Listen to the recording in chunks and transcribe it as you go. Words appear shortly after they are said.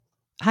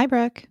Hi,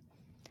 Brooke.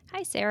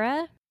 Hi,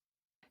 Sarah.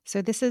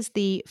 So, this is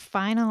the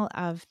final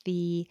of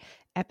the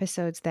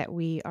episodes that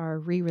we are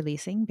re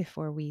releasing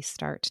before we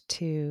start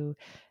to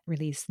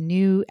release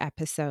new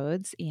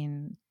episodes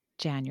in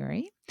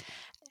January.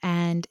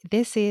 And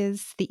this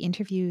is the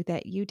interview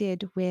that you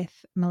did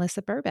with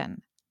Melissa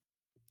Bourbon.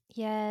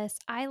 Yes,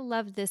 I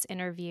loved this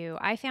interview.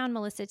 I found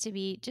Melissa to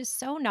be just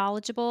so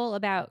knowledgeable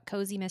about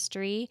cozy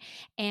mystery,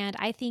 and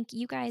I think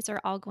you guys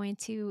are all going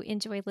to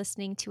enjoy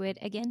listening to it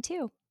again,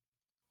 too.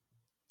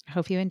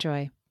 Hope you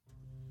enjoy.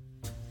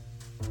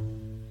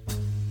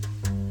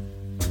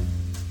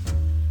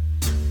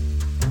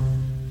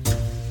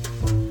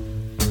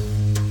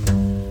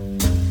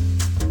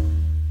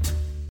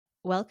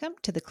 Welcome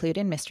to the Clued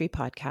In Mystery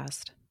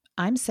Podcast.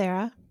 I'm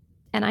Sarah.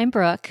 And I'm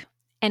Brooke,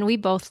 and we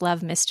both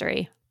love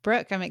mystery.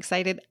 Brooke, I'm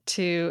excited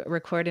to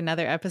record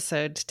another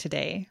episode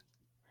today.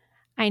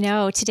 I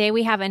know. Today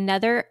we have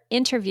another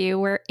interview.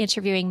 We're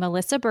interviewing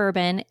Melissa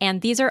Bourbon,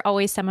 and these are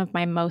always some of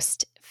my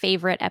most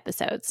favorite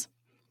episodes.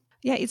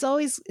 Yeah, it's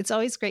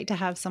always great to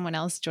have someone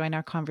else join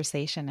our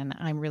conversation, and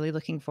I'm really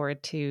looking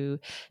forward to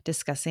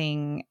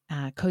discussing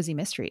cozy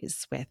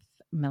mysteries with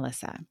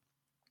Melissa.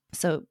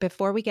 So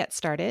before we get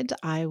started,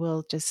 I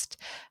will just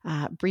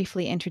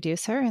briefly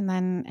introduce her, and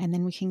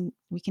then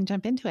we can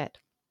jump into it.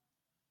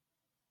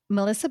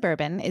 Melissa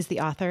Bourbon is the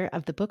author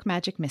of the Book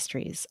Magic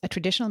Mysteries, a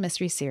traditional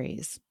mystery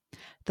series,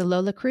 the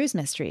Lola Cruz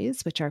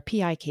Mysteries, which are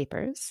PI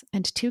capers,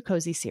 and two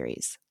cozy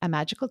series, a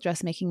magical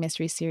dressmaking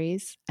mystery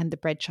series and the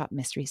Bread Shop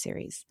Mystery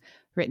Series,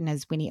 written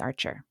as Winnie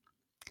Archer.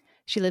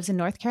 She lives in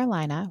North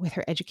Carolina with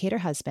her educator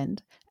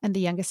husband and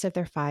the youngest of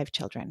their 5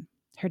 children.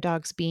 Her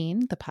dogs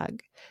Bean, the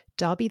pug,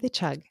 Dobby the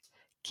chug,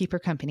 keep her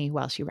company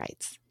while she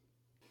writes.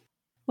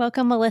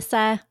 Welcome,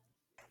 Melissa.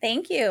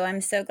 Thank you.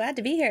 I'm so glad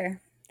to be here.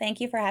 Thank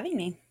you for having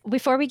me.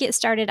 Before we get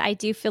started, I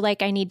do feel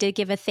like I need to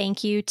give a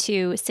thank you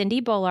to Cindy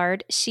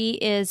Bullard. She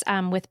is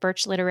with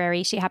Birch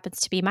Literary. She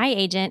happens to be my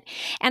agent.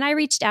 And I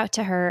reached out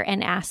to her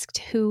and asked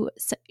who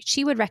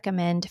she would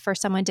recommend for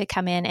someone to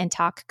come in and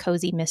talk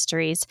cozy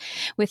mysteries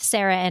with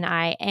Sarah and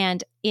I.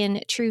 And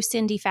in true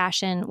Cindy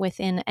fashion,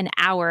 within an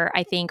hour,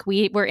 I think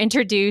we were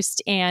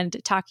introduced and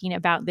talking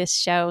about this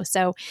show.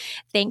 So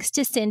thanks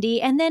to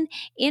Cindy. And then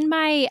in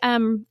my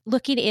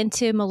looking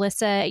into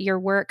Melissa, your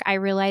work, I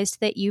realized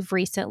that you've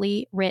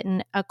recently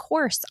written a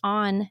course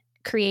on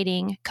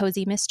creating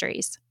cozy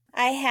mysteries.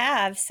 I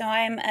have. So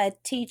I'm a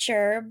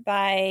teacher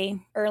by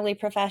early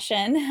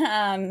profession,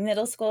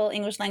 middle school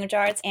English language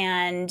arts,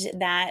 and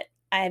that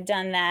I've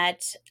done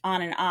that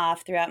on and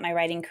off throughout my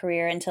writing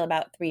career until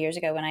about 3 years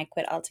ago when I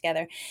quit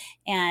altogether.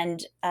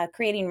 And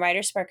creating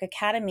Writer Spark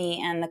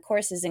Academy and the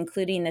courses,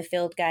 including the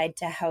field guide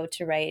to how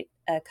to write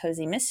a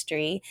cozy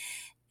mystery,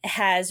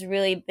 has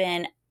really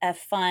been a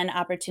fun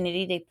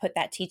opportunity to put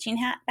that teaching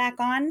hat back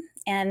on.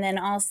 And then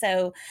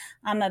also,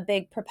 I'm a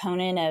big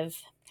proponent of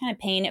kind of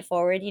paying it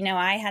forward. You know,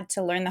 I had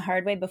to learn the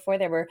hard way before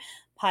there were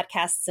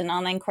podcasts and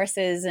online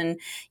courses and,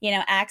 you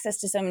know, access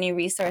to so many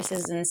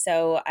resources. And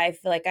so I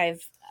feel like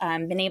I've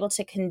been able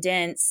to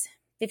condense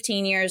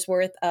 15 years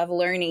worth of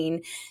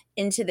learning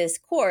into this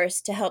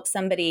course to help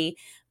somebody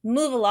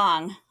move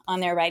along on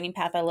their writing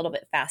path a little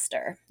bit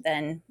faster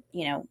than,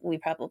 you know, we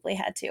probably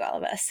had to, all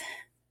of us.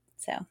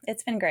 So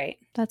it's been great.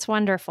 That's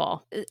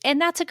wonderful. And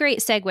that's a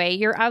great segue.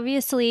 You're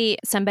obviously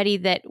somebody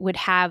that would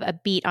have a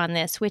beat on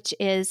this, which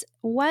is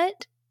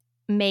what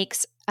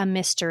makes a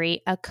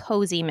mystery a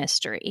cozy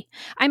mystery?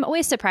 I'm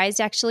always surprised,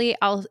 actually.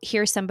 I'll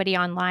hear somebody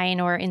online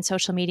or in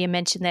social media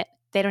mention that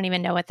they don't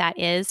even know what that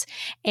is.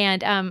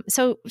 And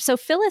so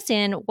fill us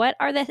in. What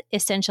are the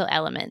essential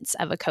elements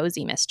of a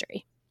cozy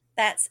mystery?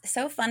 That's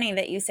so funny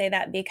that you say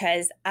that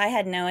because I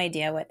had no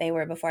idea what they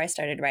were before I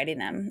started writing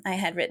them. I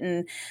had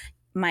written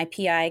my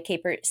PI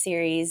caper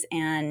series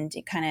and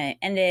it kind of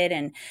ended,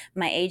 and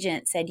my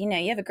agent said, you know,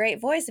 you have a great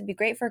voice, it'd be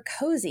great for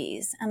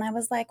cozies. And I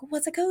was like,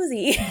 what's a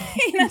cozy?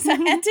 So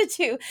I had to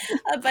do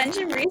a bunch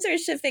of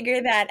research to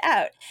figure that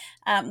out,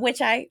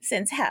 which I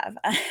since have,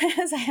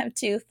 as I have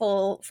 2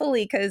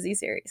 fully cozy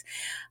series.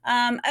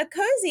 A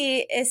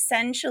cozy,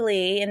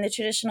 essentially, in the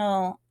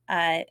traditional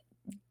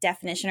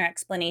definition or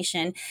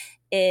explanation,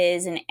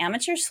 is an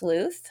amateur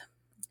sleuth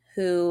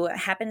who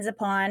happens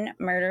upon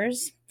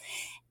murders.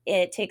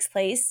 It takes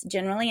place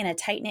generally in a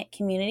tight-knit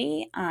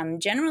community,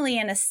 generally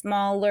in a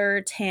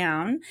smaller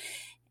town.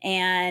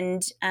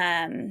 And,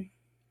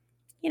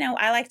 you know,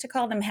 I like to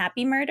call them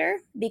happy murder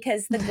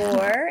because the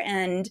gore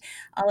and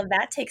all of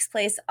that takes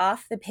place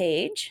off the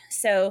page.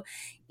 So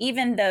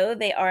even though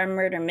they are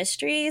murder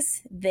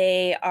mysteries,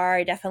 they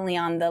are definitely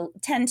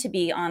tend to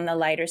be on the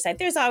lighter side.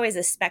 There's always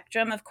a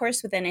spectrum, of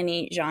course, within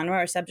any genre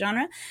or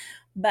subgenre.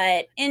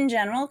 But in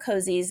general,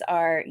 cozies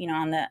are, you know,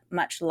 on the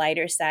much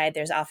lighter side.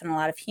 There's often a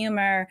lot of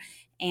humor,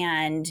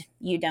 and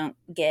you don't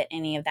get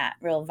any of that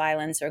real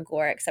violence or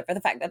gore, except for the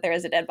fact that there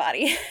is a dead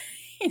body,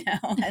 you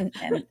know,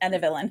 and a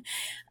villain.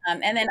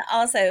 And then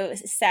also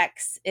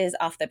sex is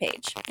off the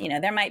page. You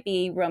know, there might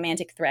be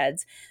romantic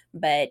threads,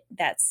 but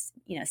that's,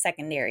 you know,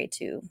 secondary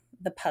to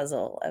the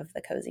puzzle of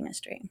the cozy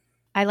mystery.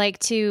 I like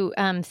to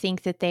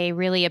think that they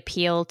really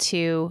appeal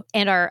to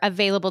and are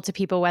available to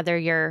people, whether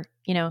you're,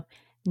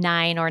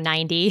 9 or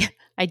 90.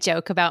 I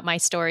joke about my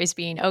stories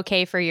being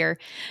okay for your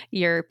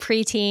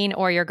preteen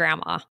or your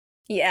grandma.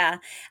 Yeah,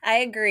 I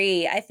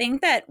agree. I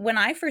think that when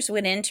I first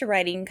went into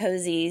writing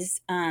cozies,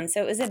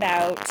 so it was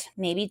about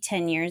maybe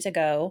 10 years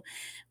ago,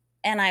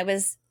 and I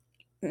was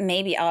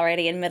maybe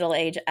already in middle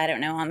age. I don't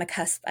know, on the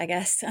cusp, I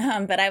guess.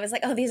 But I was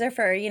like, oh, these are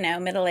for,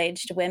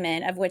 middle-aged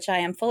women, of which I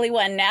am fully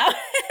one now.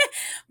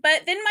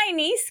 But then my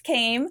niece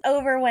came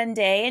over one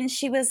day and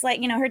she was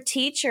like, her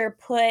teacher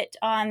put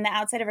on the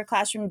outside of her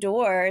classroom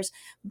doors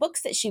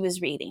books that she was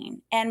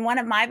reading. And one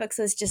of my books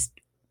was just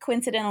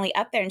coincidentally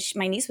up there. And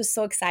my niece was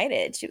so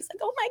excited. She was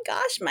like, oh my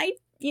gosh, my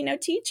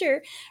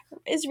teacher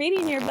is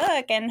reading your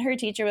book. And her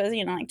teacher was,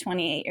 like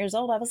 28 years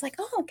old. I was like,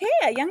 oh, okay,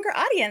 a younger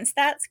audience.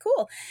 That's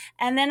cool.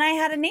 And then I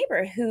had a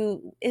neighbor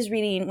who is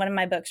reading one of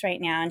my books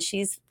right now. And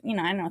she's, I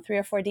don't know, 3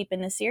 or 4 deep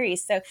in the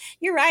series. So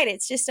you're right.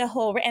 It's just a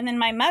whole, and then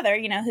my mother,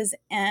 who's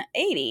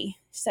 80.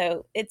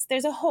 So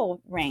there's a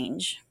whole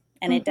range,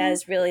 and it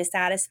does really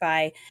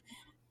satisfy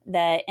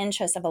the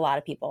interest of a lot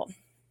of people.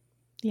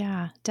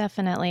 Yeah,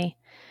 definitely.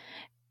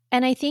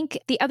 And I think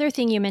the other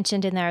thing you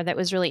mentioned in there that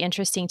was really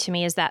interesting to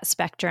me is that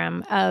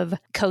spectrum of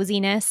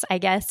coziness, I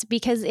guess,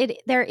 because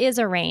there is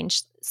a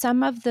range.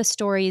 Some of the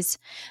stories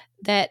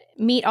that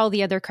meet all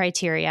the other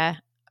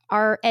criteria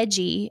are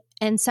edgy,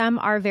 and some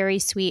are very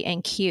sweet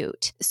and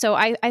cute. So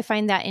I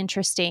find that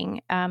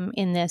interesting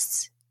in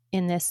this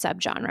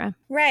subgenre.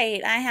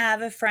 Right. I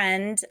have a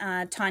friend,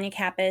 Tanya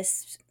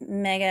Kappas,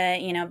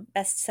 mega,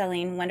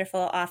 best-selling,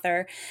 wonderful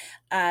author,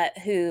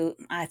 who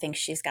I think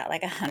she's got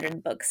like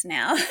 100 books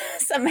now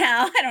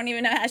somehow. I don't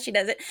even know how she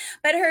does it.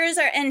 But hers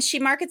are, and she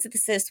markets it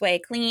this way,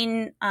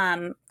 clean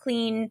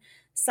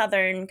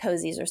Southern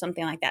cozies or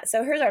something like that.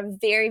 So hers are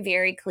very,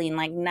 very clean,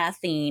 like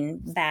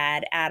nothing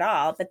bad at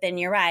all. But then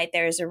you're right,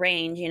 there's a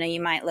range.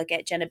 You might look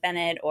at Jenna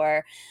Bennett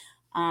or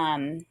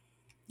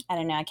I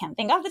don't know, I can't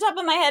think off the top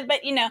of my head,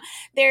 but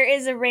there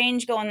is a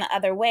range going the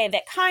other way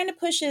that kind of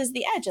pushes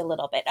the edge a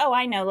little bit. Oh,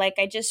 I know, like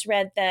I just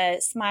read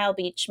the Smile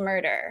Beach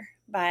Murder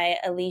by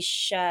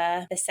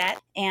Alicia Bissett,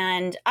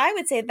 and I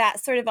would say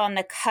that's sort of on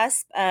the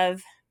cusp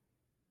of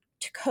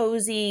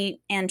cozy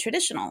and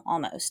traditional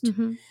almost,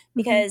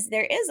 because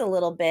there is a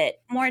little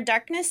bit more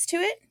darkness to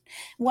it.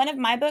 One of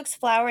my books,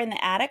 Flower in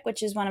the Attic,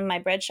 which is one of my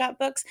bread shop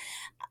books,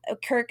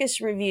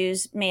 Kirkus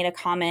Reviews made a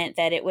comment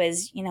that it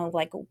was,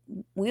 like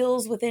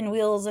wheels within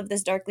wheels of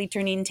this darkly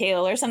turning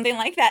tale or something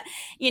like that.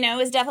 It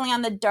was definitely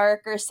on the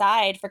darker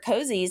side for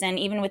cozies. And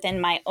even within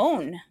my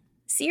own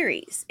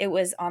series, it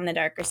was on the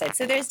darker side.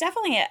 So there's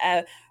definitely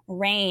a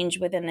range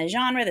within the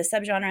genre, the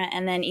subgenre,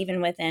 and then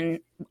even within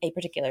a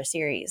particular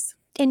series.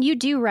 And you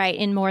do write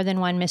in more than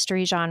one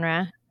mystery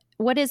genre.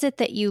 What is it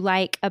that you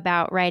like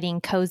about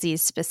writing cozies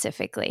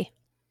specifically?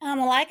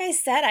 Well, like I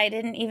said, I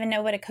didn't even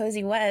know what a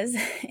cozy was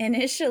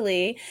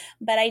initially,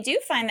 but I do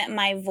find that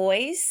my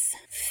voice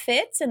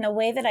fits and the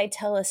way that I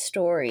tell a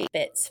story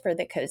fits for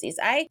the cozies.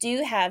 I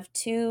do have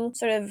 2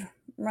 sort of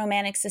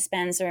romantic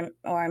suspense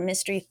or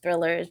mystery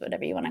thrillers,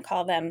 whatever you want to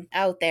call them,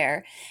 out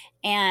there.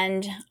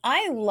 And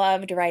I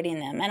loved writing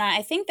them. And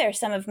I think they're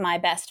some of my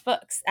best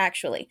books,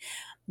 actually.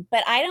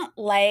 But I don't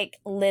like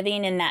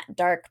living in that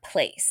dark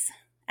place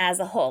as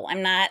a whole.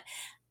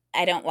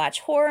 I don't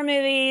watch horror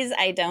movies.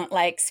 I don't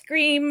like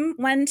Scream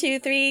 1, 2,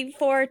 3,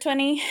 4,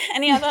 20,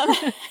 any of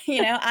them.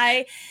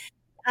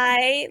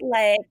 I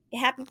like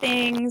happy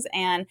things,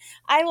 and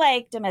I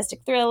like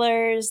domestic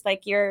thrillers,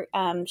 like your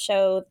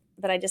show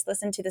that I just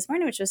listened to this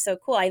morning, which was so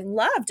cool. I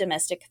love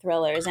domestic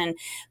thrillers,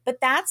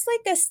 but that's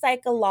like a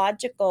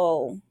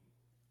psychological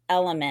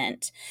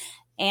element,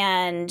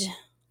 and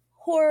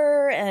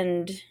horror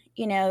and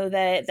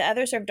the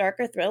other sort of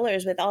darker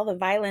thrillers with all the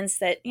violence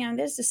that,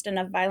 there's just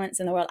enough violence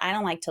in the world. I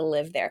don't like to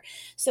live there.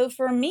 So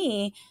for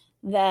me,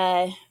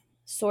 the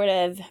sort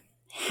of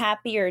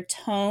happier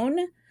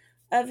tone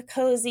of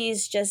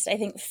cozies just, I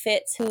think,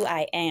 fits who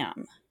I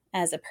am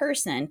as a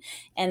person.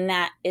 And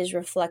that is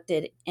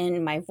reflected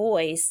in my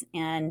voice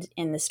and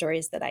in the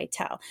stories that I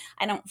tell.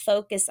 I don't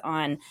focus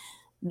on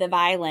the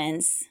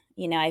violence.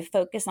 I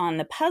focus on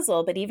the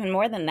puzzle, but even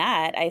more than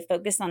that, I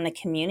focus on the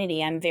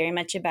community. I'm very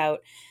much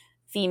about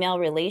female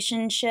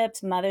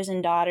relationships, mothers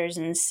and daughters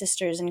and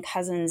sisters and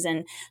cousins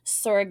and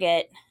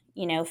surrogate,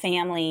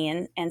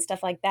 family and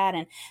stuff like that.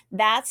 And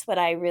that's what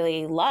I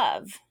really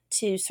love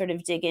to sort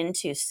of dig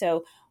into.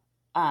 So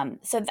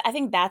I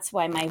think that's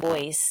why my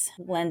voice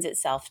lends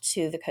itself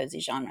to the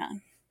cozy genre.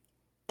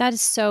 That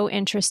is so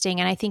interesting.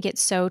 And I think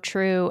it's so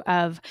true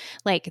of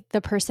like the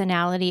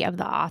personality of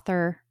the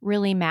author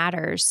really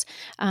matters.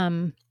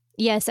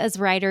 Yes, as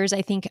writers,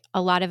 I think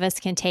a lot of us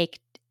can take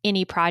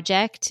any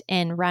project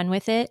and run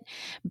with it,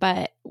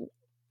 but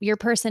your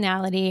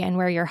personality and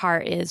where your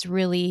heart is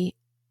really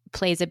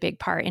plays a big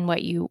part in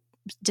what you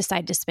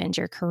decide to spend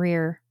your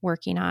career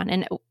working on.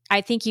 And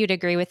I think you'd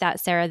agree with that,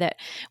 Sarah, that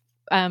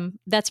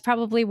that's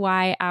probably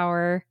why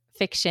our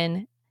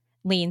fiction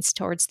leans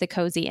towards the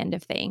cozy end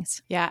of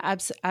things. Yeah,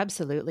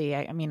 absolutely.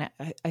 I mean,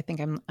 I think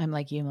I'm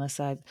like you,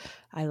 Melissa.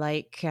 I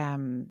like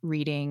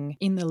reading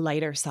in the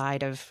lighter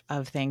side of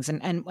things,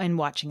 and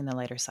watching in the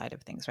lighter side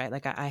of things, right?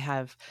 Like I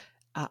have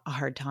a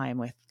hard time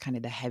with kind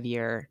of the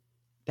heavier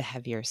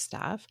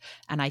stuff,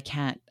 and I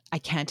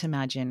can't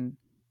imagine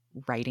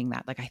writing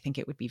that. Like I think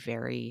it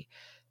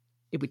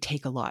would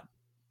take a lot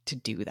to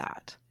do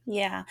that.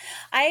 Yeah.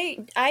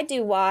 I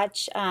do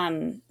watch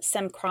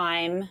some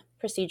crime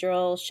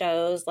procedural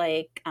shows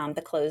like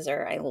The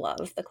Closer. I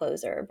love The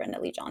Closer,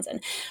 Brenda Lee Johnson,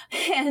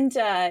 and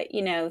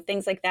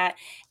things like that.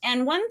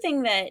 And one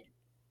thing that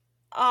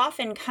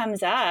often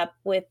comes up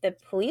with the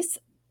police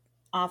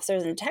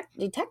officers and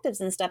detectives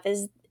and stuff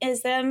is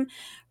them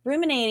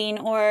ruminating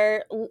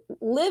or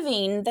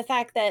living the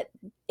fact that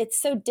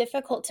it's so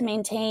difficult to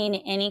maintain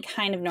any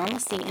kind of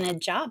normalcy in a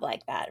job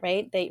like that,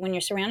 right? When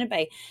you're surrounded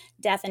by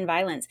death and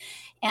violence.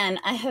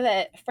 And I have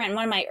a friend,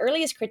 one of my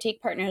earliest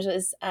critique partners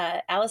was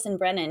Allison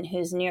Brennan,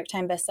 who's a New York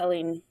Times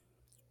bestselling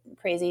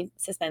crazy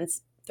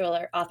suspense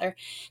thriller author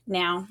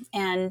now.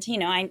 And,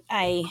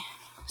 I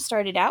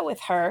started out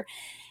with her.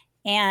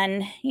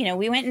 And,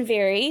 we went in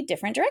very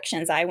different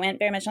directions. I went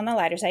very much on the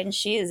lighter side, and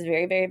she is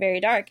very, very, very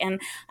dark.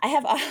 And I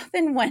have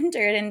often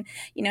wondered, and,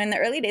 in the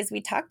early days we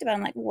talked about,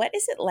 I'm like, what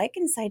is it like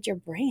inside your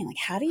brain? Like,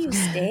 how do you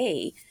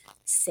stay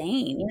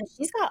sane?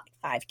 She's got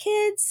 5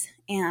 kids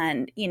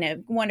and,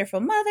 wonderful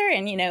mother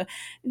and,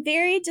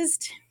 very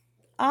just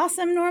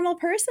awesome, normal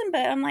person.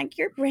 But I'm like,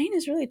 your brain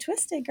is really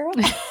twisted, girl.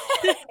 How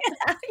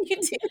do you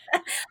do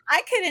that?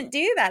 I couldn't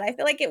do that. I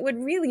feel like it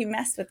would really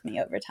mess with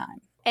me over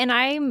time. And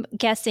I'm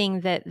guessing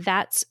that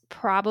that's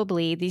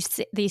probably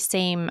these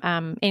same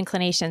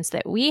inclinations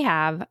that we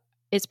have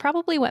is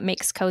probably what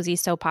makes cozy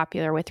so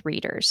popular with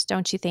readers,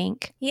 don't you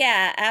think?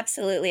 Yeah,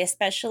 absolutely.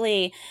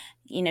 Especially,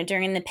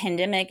 during the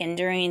pandemic and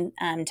during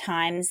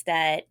times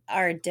that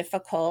are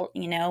difficult.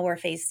 We're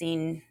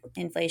facing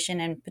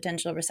inflation and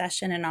potential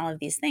recession and all of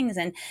these things,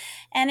 and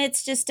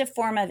it's just a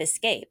form of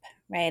escape,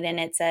 right? And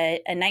it's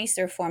a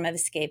nicer form of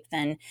escape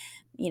than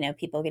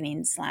people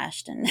getting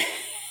slashed and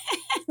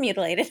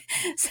mutilated.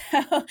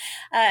 So,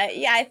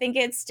 I think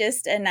it's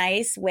just a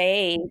nice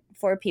way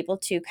for people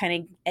to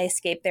kind of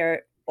escape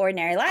their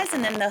ordinary lives.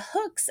 And then the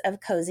hooks of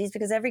cozies,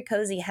 because every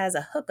cozy has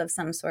a hook of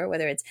some sort,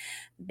 whether it's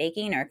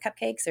baking or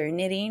cupcakes or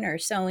knitting or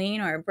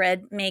sewing or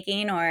bread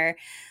making or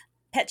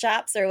pet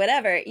shops or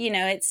whatever,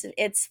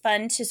 it's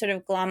fun to sort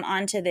of glom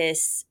onto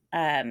this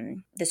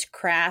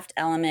craft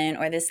element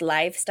or this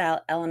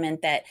lifestyle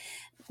element that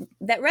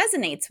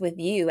resonates with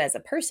you as a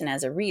person,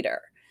 as a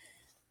reader.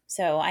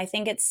 So I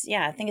think it's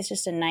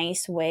just a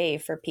nice way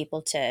for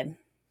people to,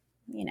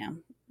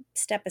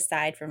 step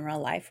aside from real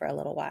life for a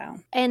little while.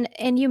 And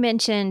you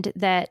mentioned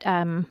that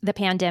the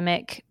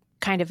pandemic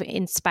kind of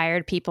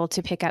inspired people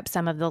to pick up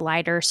some of the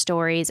lighter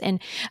stories.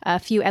 And a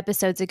few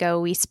episodes ago,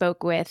 we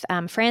spoke with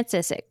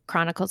Frances at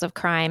Chronicles of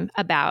Crime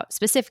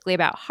specifically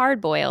about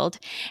Hard Boiled.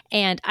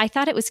 And I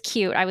thought it was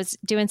cute. I was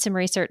doing some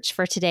research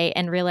for today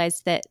and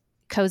realized that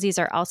cozies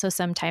are also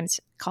sometimes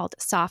called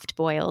soft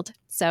boiled.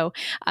 So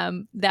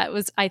that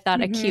was, I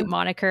thought, a cute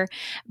moniker.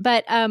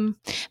 But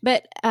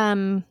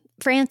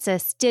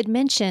Frances did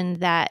mention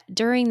that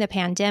during the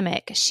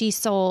pandemic, she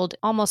sold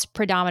almost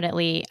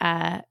predominantly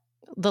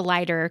the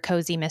lighter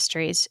cozy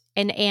mysteries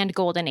and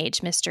golden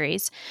age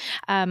mysteries.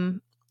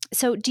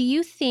 So do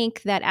you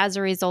think that as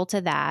a result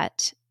of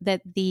that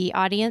the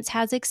audience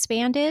has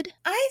expanded?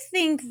 I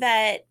think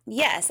that,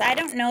 yes. I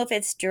don't know if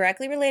it's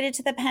directly related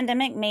to the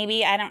pandemic.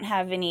 Maybe I don't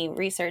have any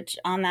research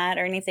on that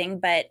or anything,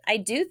 but I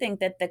do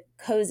think that the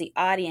cozy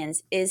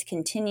audience is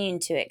continuing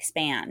to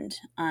expand.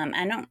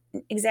 I don't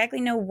exactly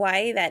know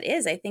why that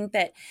is. I think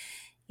that,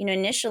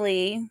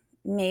 initially,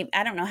 maybe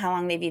I don't know how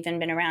long they've even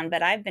been around,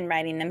 but I've been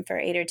writing them for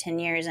 8 or 10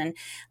 years. And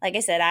like I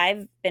said,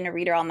 I've been a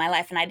reader all my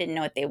life and I didn't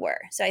know what they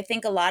were. So I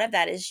think a lot of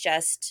that is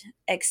just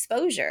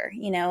exposure,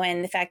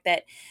 and the fact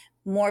that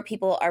more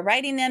people are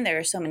writing them. There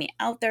are so many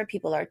out there.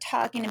 People are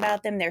talking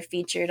about them. They're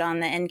featured on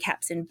the end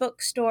caps in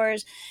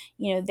bookstores.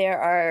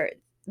 There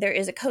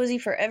is a cozy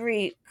for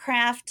every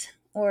craft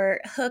or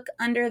hook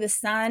under the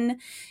sun.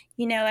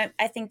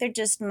 I think they're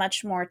just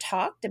much more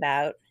talked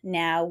about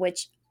now,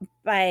 which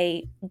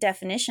by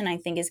definition, I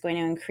think is going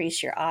to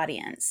increase your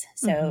audience.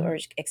 So, or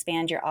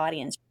expand your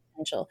audience,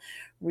 potential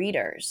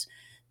readers.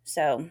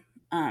 So,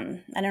 I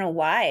don't know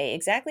why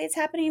exactly it's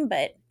happening,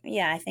 but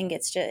yeah, I think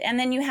it's just, and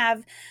then you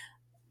have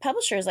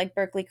publishers like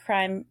Berkley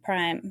Crime.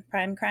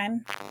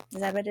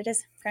 Is that what it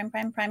is? Crime.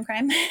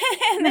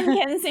 And then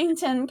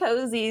Kensington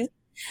Cozies,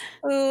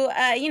 who,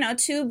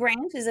 2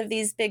 branches of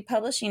these big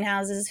publishing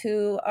houses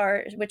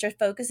which are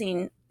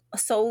focusing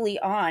solely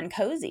on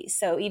cozies.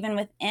 So even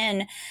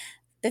within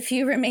the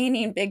few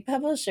remaining big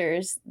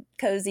publishers,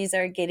 cozies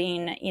are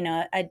getting,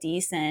 a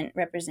decent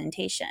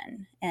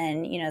representation.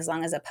 And, as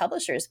long as a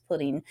publisher is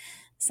putting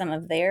some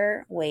of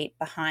their weight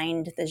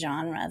behind the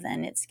genre,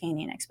 then it's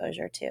gaining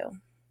exposure too.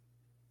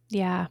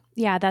 Yeah,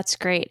 that's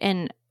great.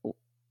 And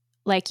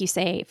like you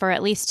say, for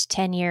at least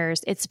 10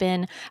 years, it's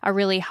been a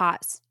really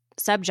hot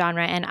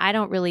subgenre. And I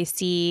don't really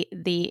see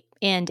the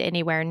end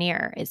anywhere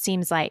near. It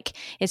seems like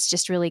it's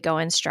just really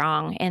going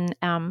strong, and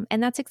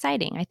that's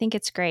exciting. I think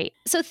it's great.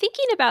 So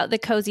thinking about the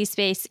cozy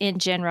space in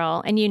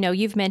general, and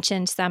you've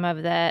mentioned some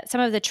of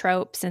the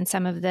tropes and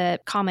some of the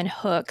common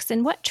hooks,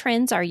 and what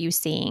trends are you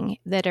seeing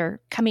that are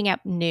coming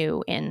up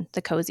new in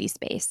the cozy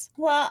space?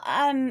 Well,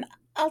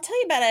 I'll tell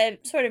you about a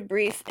sort of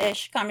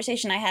brief-ish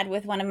conversation I had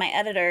with one of my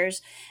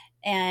editors.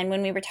 And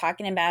when we were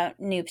talking about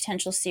new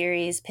potential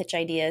series, pitch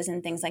ideas,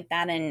 and things like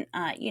that, and,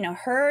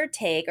 her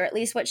take, or at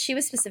least what she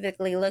was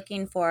specifically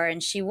looking for,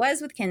 and she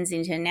was with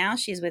Kensington, now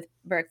she's with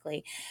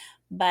Berkley,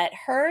 but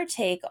her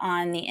take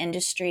on the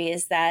industry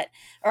is that,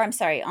 on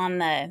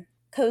the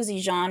cozy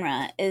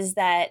genre, is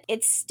that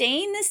it's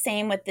staying the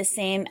same with the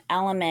same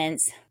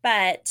elements,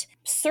 but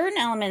certain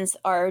elements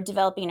are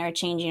developing or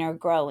changing or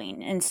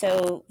growing. And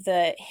so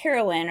the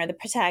heroine or the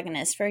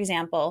protagonist, for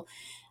example,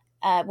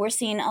 we're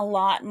seeing a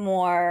lot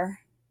more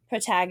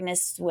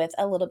protagonists with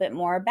a little bit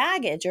more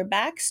baggage or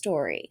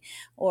backstory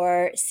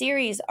or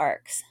series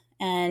arcs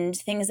and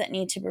things that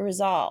need to be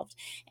resolved.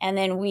 And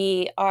then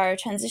we are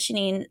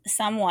transitioning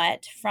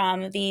somewhat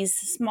from these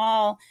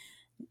small,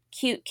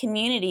 cute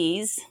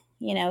communities,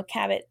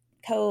 Cabot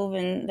Cove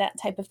and that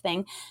type of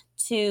thing,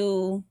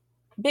 to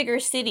bigger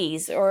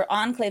cities or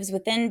enclaves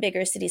within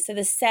bigger cities. So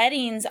the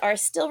settings are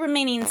still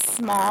remaining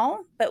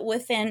small, but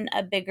within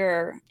a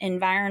bigger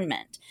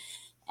environment.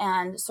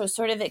 And so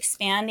sort of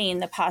expanding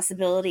the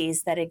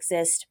possibilities that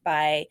exist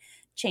by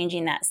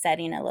changing that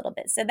setting a little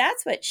bit. So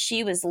that's what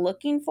she was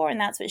looking for, and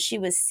that's what she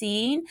was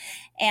seeing.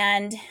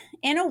 And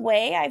in a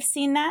way, I've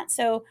seen that.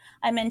 So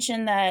I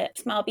mentioned the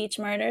Small Beach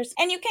Murders,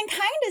 and you can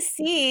kind of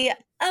see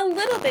a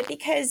little bit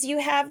because you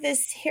have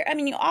this,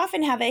 you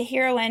often have a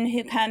heroine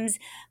who comes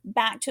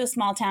back to a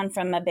small town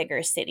from a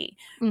bigger city,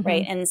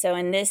 right? And so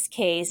in this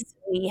case,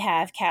 we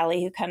have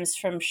Callie who comes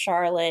from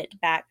Charlotte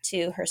back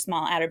to her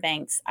small Outer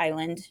Banks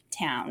island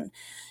town.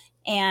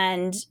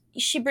 And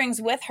she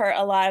brings with her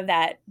a lot of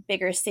that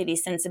bigger city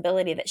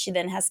sensibility that she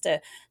then has to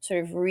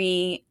sort of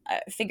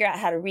figure out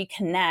how to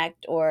reconnect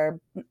or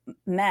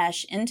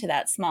mesh into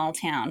that small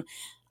town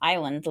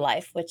island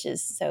life, which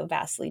is so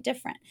vastly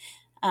different.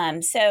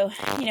 So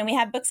we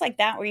have books like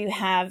that where you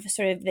have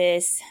sort of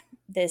this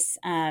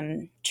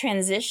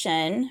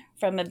transition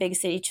from a big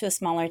city to a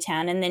smaller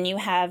town. And then you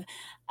have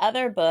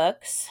other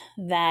books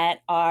that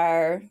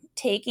are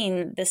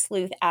taking the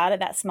sleuth out of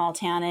that small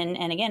town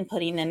and again,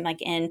 putting them like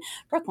in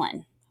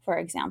Brooklyn, for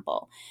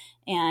example.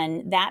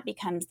 And that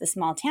becomes the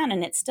small town,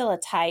 and it's still a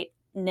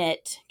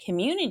tight-knit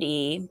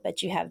community,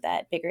 but you have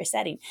that bigger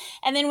setting.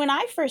 And then when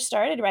I first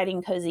started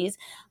writing cozies,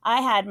 I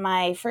had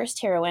my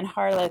first heroine,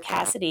 Harlow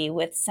Cassidy,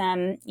 with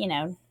some,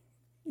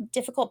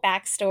 difficult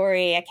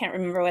backstory. I can't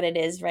remember what it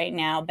is right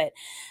now, but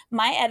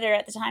my editor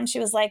at the time, she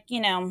was like,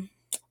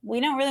 we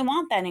don't really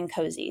want that in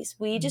cozies.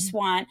 We just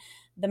want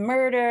the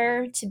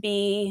murder to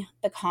be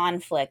the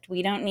conflict.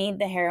 We don't need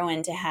the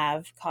heroine to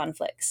have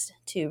conflicts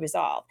to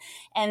resolve.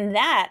 And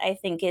that, I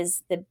think,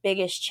 is the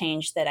biggest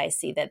change that I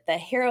see, that the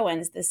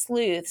heroines, the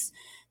sleuths,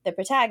 the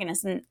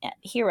protagonist and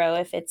hero,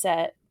 if it's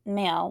a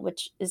male,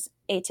 which is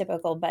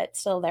atypical, but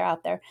still they're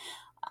out there,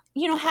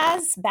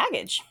 has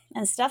baggage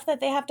and stuff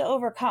that they have to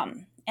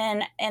overcome.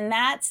 And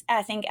that's,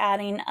 I think,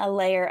 adding a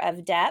layer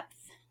of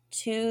depth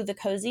to the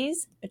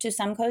cozies, to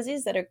some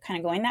cozies that are kind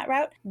of going that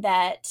route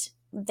that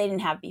they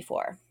didn't have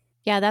before.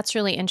 Yeah, that's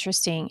really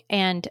interesting.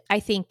 And I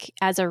think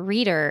as a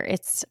reader,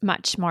 it's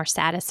much more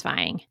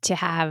satisfying to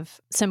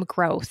have some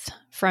growth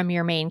from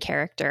your main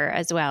character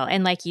as well.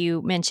 And like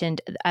you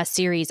mentioned, a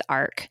series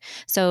arc.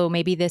 So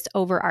maybe this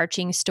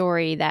overarching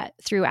story that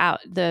throughout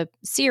the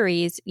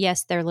series,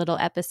 yes, they're little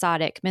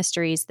episodic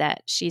mysteries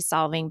that she's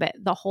solving, but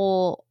the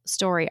whole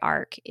story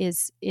arc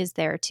is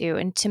there too.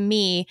 And to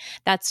me,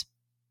 that's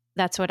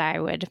what I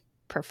would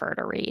prefer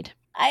to read.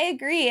 I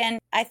agree. And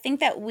I think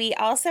that we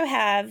also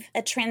have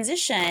a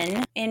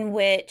transition in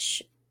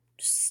which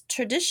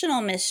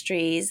traditional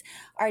mysteries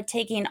are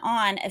taking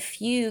on a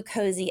few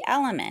cozy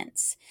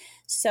elements.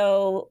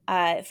 So,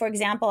 for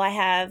example, I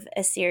have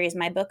a series,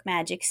 my Book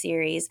Magic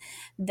series,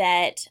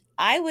 that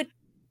I would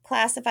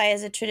classify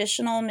as a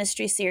traditional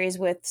mystery series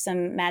with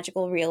some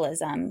magical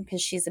realism,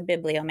 because she's a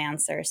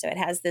bibliomancer. So it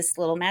has this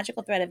little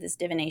magical thread of this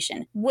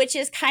divination, which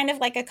is kind of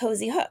like a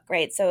cozy hook,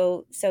 right?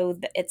 So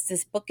it's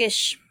this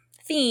bookish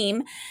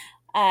theme,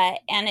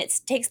 and it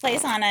takes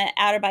place on a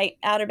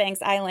Outer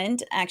Banks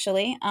island,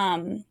 actually.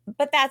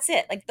 But that's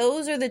it. Like,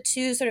 those are the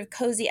two sort of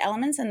cozy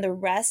elements, and the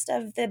rest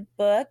of the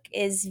book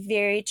is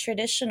very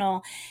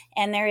traditional.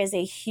 And there is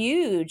a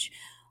huge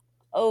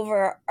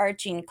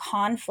overarching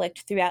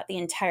conflict throughout the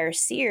entire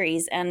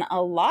series, and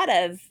a lot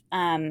of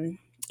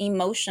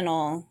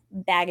emotional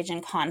baggage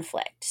and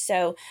conflict.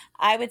 So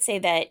I would say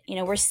that,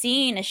 we're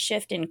seeing a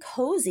shift in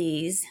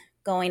cozies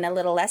going a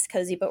little less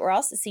cozy, but we're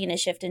also seeing a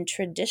shift in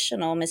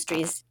traditional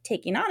mysteries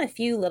taking on a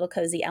few little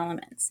cozy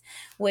elements,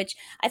 which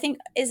I think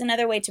is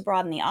another way to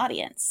broaden the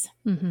audience.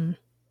 Mm-hmm.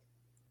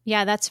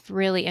 Yeah, that's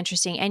really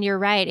interesting. And you're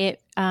right.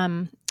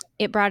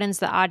 It broadens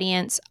the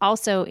audience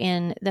also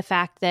in the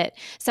fact that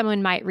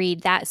someone might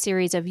read that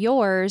series of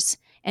yours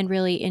and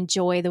really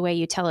enjoy the way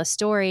you tell a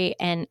story.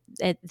 And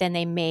then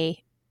they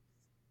may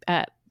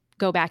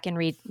go back and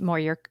read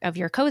more of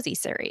your cozy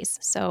series.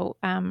 So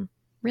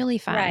really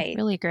fun, Right.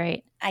 really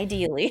great.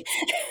 Ideally.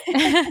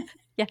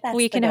 Yeah,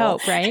 we can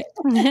hope, right?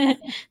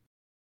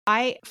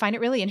 I find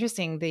it really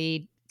interesting,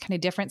 the kind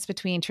of difference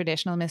between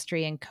traditional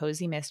mystery and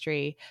cozy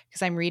mystery,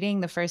 because I'm reading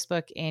the first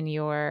book in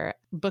your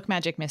Book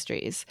Magic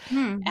Mysteries,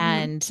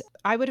 and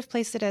I would have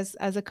placed it as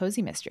a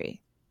cozy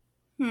mystery.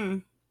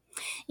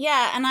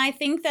 Yeah, and I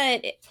think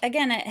that,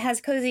 again, it has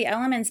cozy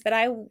elements, but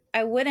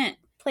I wouldn't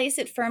place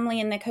it firmly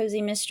in the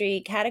cozy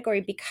mystery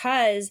category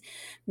because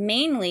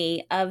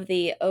mainly of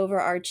the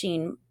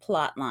overarching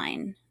plot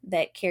line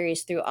that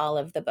carries through all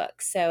of the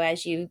books. So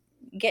as you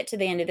get to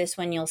the end of this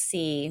one, you'll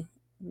see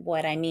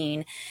what I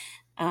mean.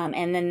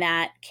 And then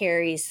that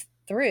carries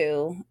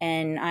through,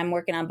 and I'm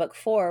working on book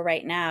 4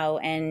 right now,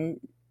 and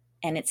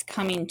it's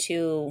coming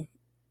to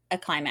a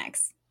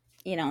climax,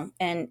 and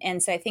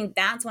so I think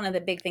that's one of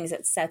the big things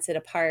that sets it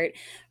apart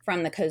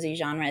from the cozy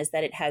genre, is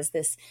that it has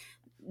this,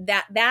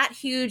 that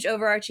huge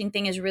overarching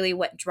thing is really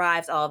what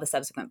drives all the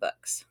subsequent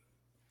books,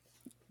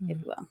 if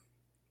you will.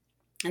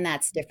 And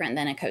that's different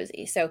than a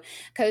cozy. So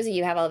cozy,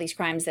 you have all these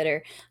crimes that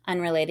are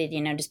unrelated,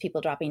 just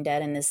people dropping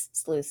dead in this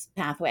sleuth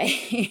pathway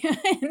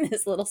in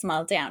this little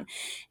small town.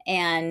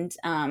 And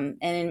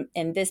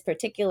in this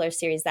particular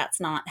series,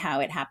 that's not how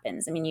it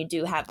happens. I mean, you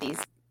do have these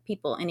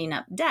people ending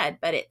up dead,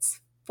 but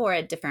it's for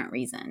a different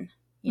reason,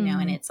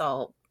 and it's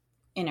all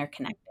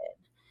interconnected.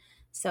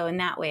 So in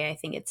that way, I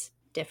think it's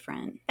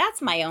different.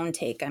 That's my own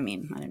take. I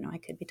mean, I don't know. I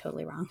could be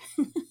totally wrong.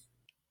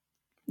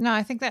 No,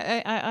 I think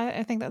that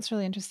I think that's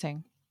really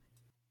interesting.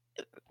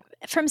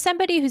 From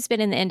somebody who's been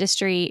in the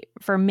industry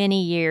for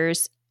many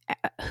years,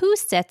 who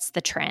sets the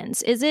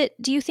trends?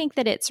 Do you think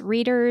that it's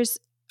readers,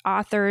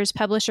 authors,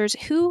 publishers?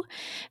 Who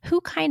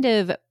kind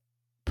of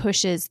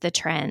pushes the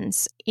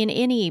trends in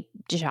any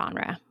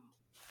genre?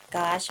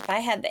 Gosh, if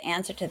I had the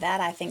answer to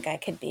that, I think I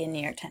could be a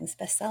New York Times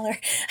bestseller.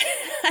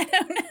 I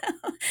don't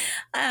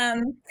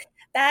know.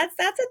 That's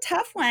a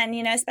tough one,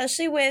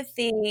 especially with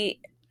the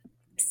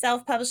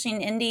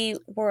self-publishing indie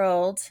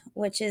world,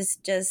 which is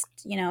just,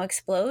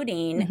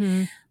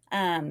 exploding.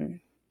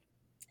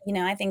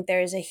 I think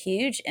there's a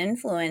huge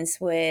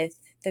influence with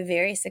the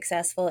very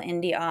successful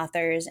indie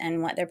authors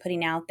and what they're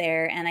putting out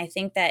there. And I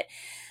think that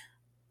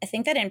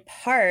in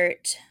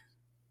part,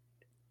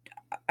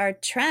 our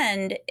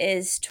trend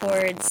is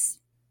towards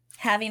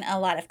having a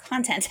lot of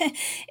content.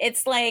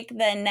 It's like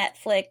the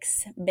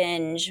Netflix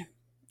binge.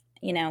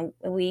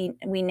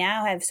 We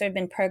now have sort of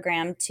been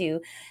programmed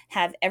to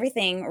have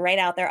everything right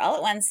out there all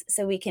at once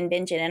so we can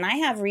binge it. And I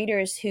have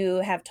readers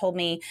who have told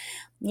me,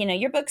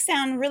 your books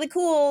sound really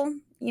cool,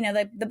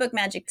 the Book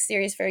Magic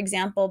series, for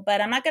example, but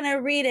I'm not going to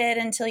read it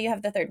until you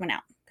have the third one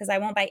out, because I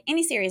won't buy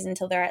any series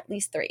until there are at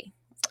least 3.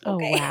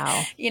 Okay. Oh,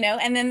 wow.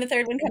 And then the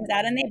third one comes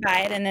out and they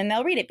buy it and then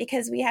they'll read it,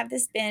 because we have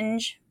this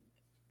binge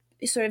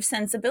sort of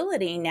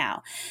sensibility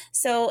now.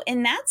 So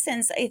in that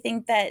sense, I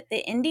think that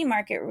the indie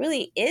market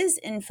really is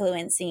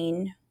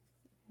influencing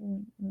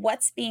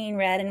what's being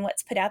read and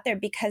what's put out there,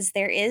 because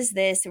there is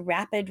this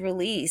rapid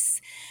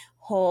release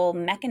whole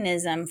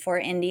mechanism for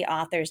indie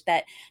authors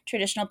that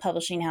traditional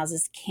publishing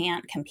houses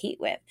can't compete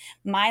with.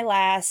 My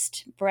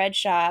last Bread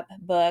Shop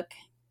book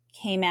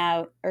came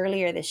out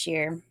earlier this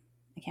year.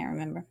 I can't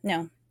remember.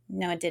 No,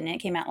 it didn't. It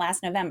came out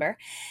last November.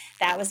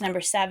 That was number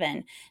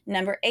 7.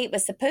 Number 8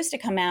 was supposed to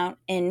come out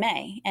in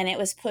May, and it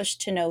was pushed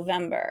to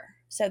November.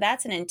 So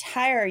that's an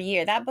entire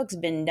year. That book's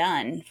been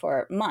done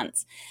for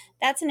months.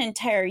 That's an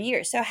entire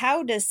year. So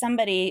how does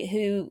somebody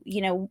who,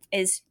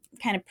 is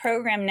kind of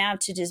programmed now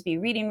to just be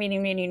reading,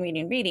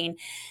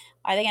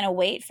 are they going to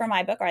wait for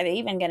my book? Are they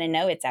even going to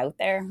know it's out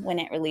there when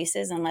it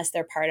releases, unless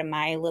they're part of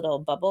my little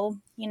bubble,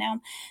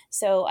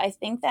 So I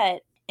think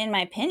that, in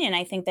my opinion,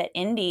 I think that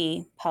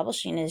indie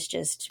publishing is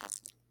just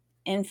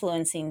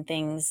influencing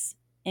things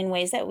in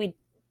ways that we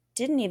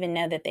didn't even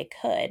know that they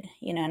could,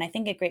 and I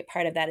think a great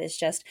part of that is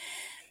just,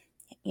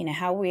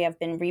 how we have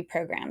been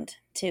reprogrammed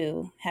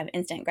to have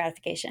instant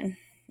gratification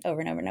over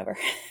and over and over.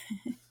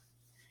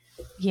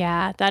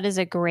 Yeah, that is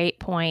a great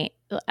point.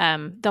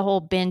 The whole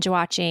binge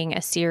watching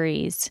a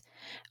series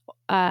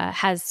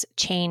has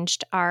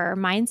changed our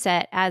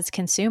mindset as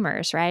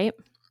consumers, right?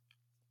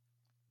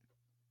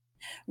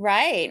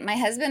 Right. My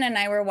husband and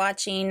I were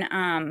watching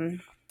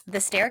The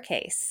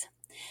Staircase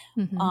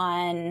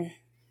on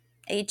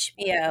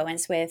HBO, and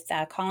it's with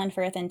Colin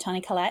Firth and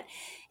Toni Collette,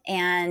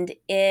 and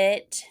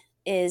it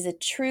is a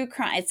true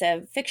crime. It's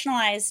a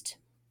fictionalized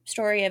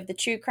story of the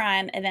true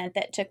crime event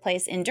that took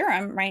place in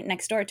Durham, right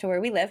next door to where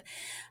we live,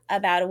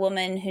 about a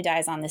woman who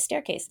dies on the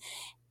staircase.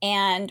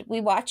 And we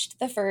watched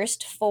the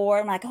first 4.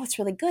 I'm like, oh, it's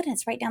really good. And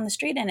it's right down the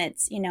street. And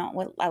it's,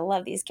 I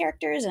love these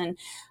characters and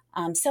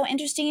so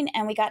interesting.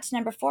 And we got to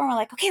number 4 and we're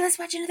like, okay, let's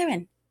watch another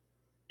one.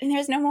 And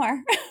there's no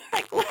more.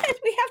 Like, what?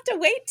 We have to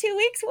wait 2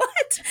 weeks?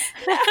 What?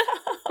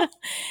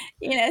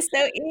 No.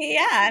 So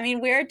yeah, I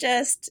mean, we're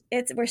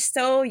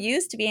so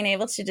used to being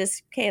able to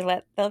just, okay,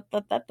 let the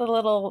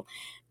little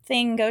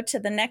thing, go to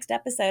the next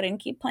episode and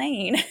keep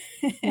playing.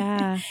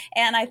 Yeah.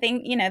 And I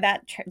think,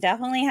 that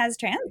definitely has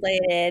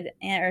translated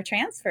or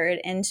transferred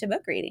into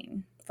book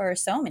reading for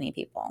so many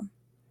people.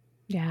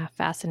 Yeah,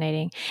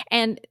 fascinating.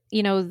 And,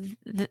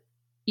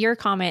 your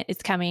comment is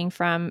coming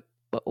from,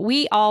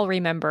 we all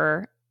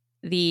remember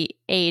the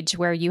age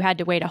where you had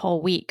to wait a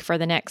whole week for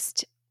the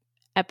next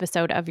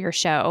episode of your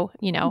show,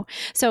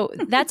 So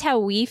that's how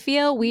we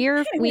feel.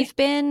 We've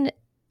been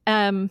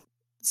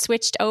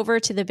switched over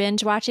to the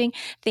binge watching.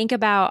 Think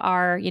about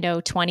our,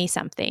 20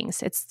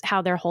 somethings. It's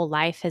how their whole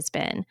life has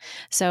been.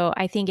 So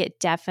I think it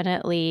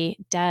definitely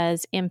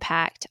does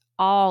impact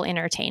all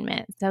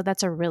entertainment. So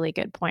that's a really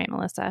good point,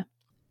 Melissa.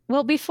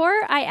 Well,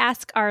 before I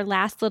ask our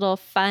last little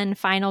fun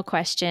final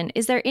question,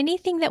 is there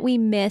anything that we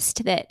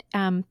missed that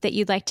that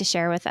you'd like to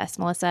share with us,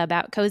 Melissa,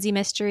 about cozy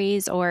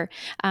mysteries or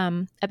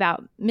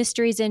about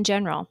mysteries in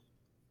general?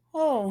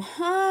 Oh,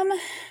 I don't know.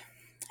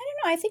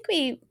 I think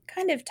we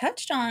kind of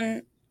touched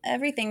on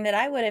everything that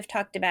I would have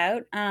talked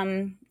about.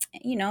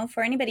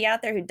 For anybody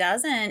out there who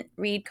doesn't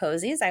read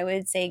cozies, I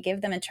would say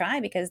give them a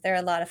try because they're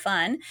a lot of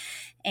fun.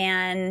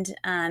 And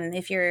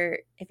if you're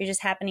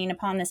just happening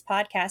upon this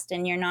podcast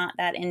and you're not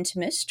that into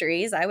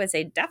mysteries, I would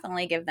say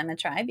definitely give them a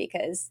try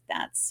because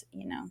that's,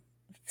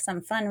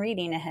 some fun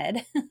reading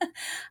ahead.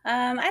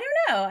 I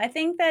don't know. I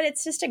think that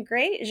it's just a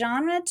great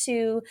genre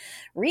to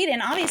read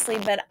in, obviously,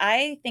 but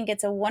I think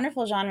it's a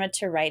wonderful genre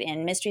to write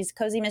in. Mysteries,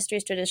 cozy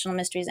mysteries, traditional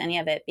mysteries, any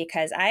of it,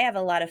 because I have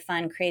a lot of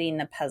fun creating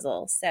the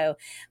puzzle. So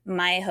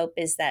my hope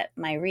is that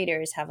my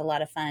readers have a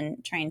lot of fun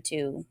trying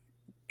to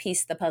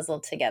piece the puzzle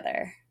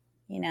together.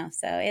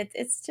 So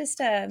it's just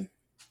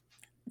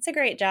it's a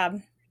great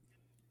job.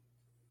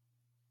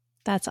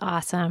 That's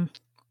awesome.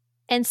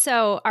 And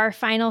so our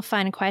final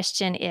fun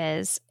question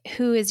is,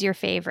 who is your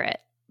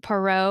favorite?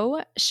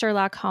 Poirot,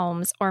 Sherlock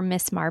Holmes, or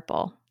Miss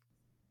Marple?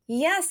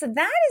 Yeah, so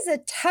that is a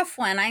tough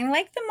one. I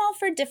like them all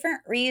for different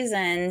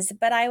reasons,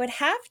 but I would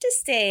have to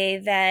say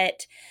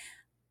that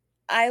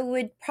I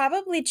would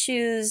probably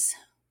choose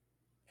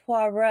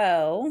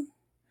Poirot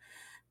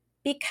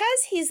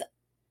because he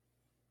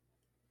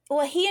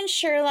and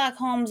Sherlock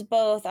Holmes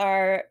both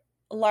are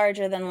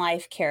larger than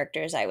life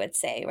characters, I would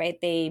say, right?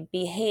 They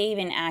behave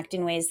and act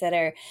in ways that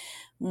are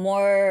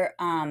more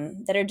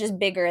that are just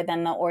bigger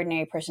than the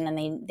ordinary person,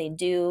 and they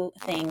do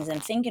things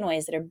and think in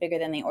ways that are bigger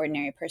than the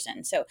ordinary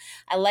person. So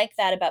I like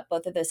that about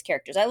both of those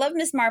characters. I love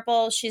Miss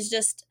Marple. She's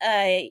just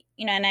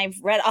and I've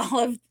read all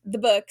of the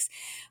books,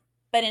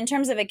 but in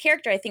terms of a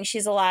character, I think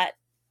she's a lot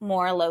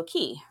more low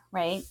key,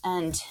 right?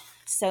 And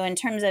so in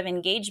terms of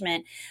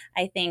engagement,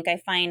 I think I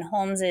find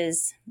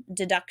Holmes's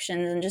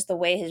deductions and just the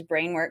way his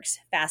brain works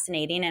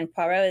fascinating, and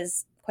Poirot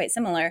is quite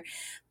similar.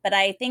 But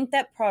I think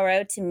that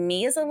Poirot to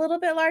me is a little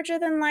bit larger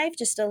than life,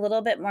 just a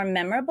little bit more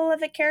memorable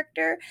of a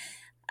character,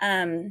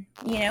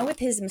 with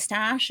his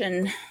mustache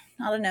and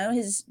I don't know,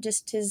 his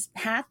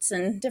hats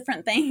and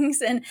different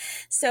things. And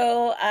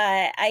so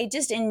I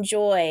just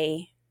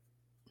enjoy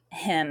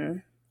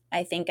him,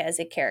 I think, as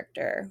a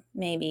character,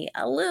 maybe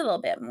a little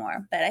bit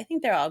more, but I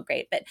think they're all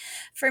great. But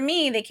for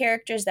me, the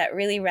characters that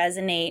really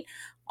resonate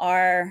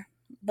are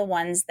the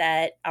ones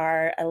that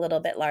are a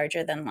little bit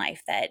larger than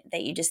life, that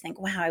you just think,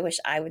 wow, I wish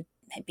I would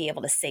be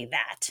able to say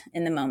that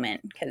in the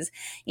moment. Because,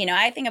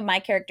 I think of my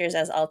characters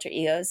as alter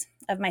egos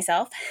of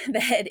myself,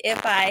 that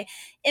if I,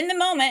 in the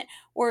moment,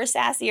 were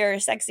sassier,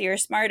 sexier,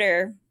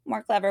 smarter,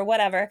 more clever,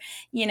 whatever,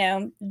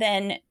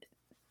 then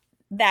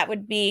that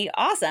would be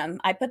awesome.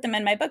 I put them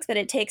in my books, but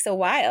it takes a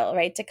while,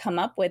 right, to come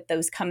up with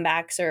those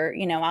comebacks, or,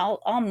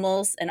 I'll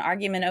mull an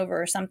argument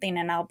over something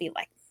and I'll be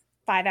like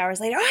 5 hours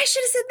later, oh, I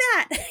should have said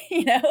that,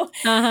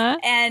 Uh-huh.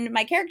 And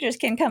my characters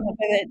can come up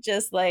with it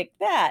just like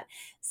that.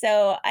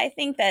 So I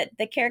think that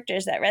the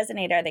characters that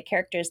resonate are the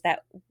characters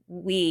that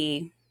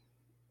we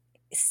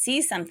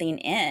see something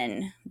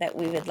in that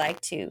we would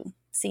like to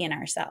see in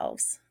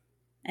ourselves.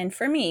 And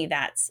for me,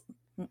 that's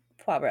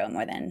Poirot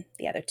more than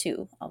the other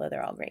two, although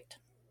they're all great.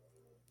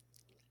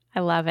 I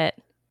love it.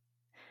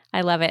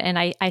 And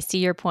I see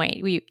your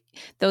point.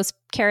 Those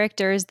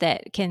characters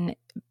that can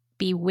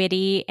be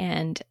witty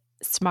and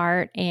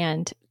smart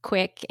and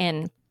quick,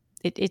 and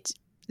it's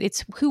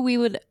who we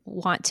would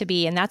want to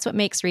be. And that's what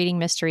makes reading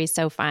mysteries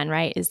so fun,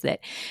 right? Is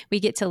that we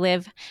get to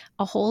live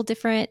a whole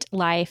different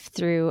life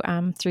through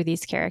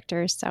these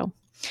characters. So,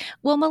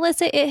 well,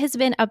 Melissa, it has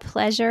been a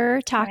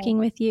pleasure talking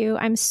with you.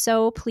 I'm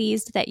so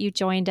pleased that you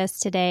joined us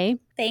today.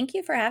 Thank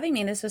you for having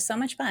me. This was so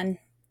much fun.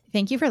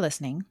 Thank you for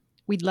listening.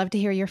 We'd love to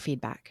hear your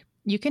feedback.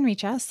 You can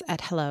reach us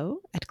at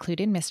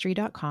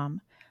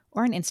hello@cluedinmystery.com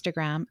or on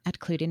Instagram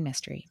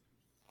 @cluedinmystery.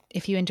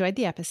 If you enjoyed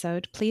the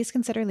episode, please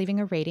consider leaving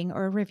a rating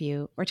or a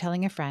review or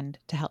telling a friend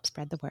to help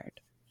spread the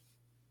word.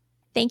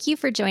 Thank you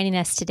for joining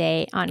us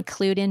today on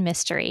Clued in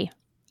Mystery.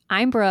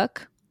 I'm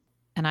Brooke.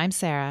 And I'm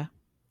Sarah,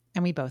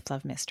 and we both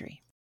love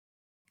mystery.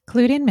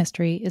 Clued in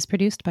Mystery is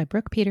produced by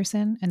Brooke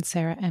Peterson and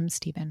Sarah M.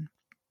 Stephen.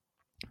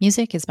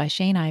 Music is by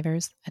Shane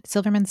Ivers at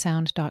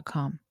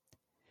silvermansound.com.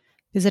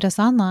 Visit us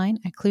online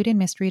at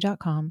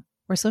cluedinmystery.com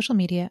or social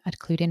media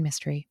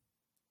 @cluedinmystery.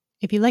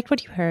 If you liked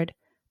what you heard,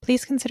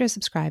 please consider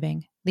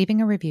subscribing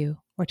leaving a review,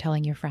 or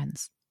telling your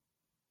friends.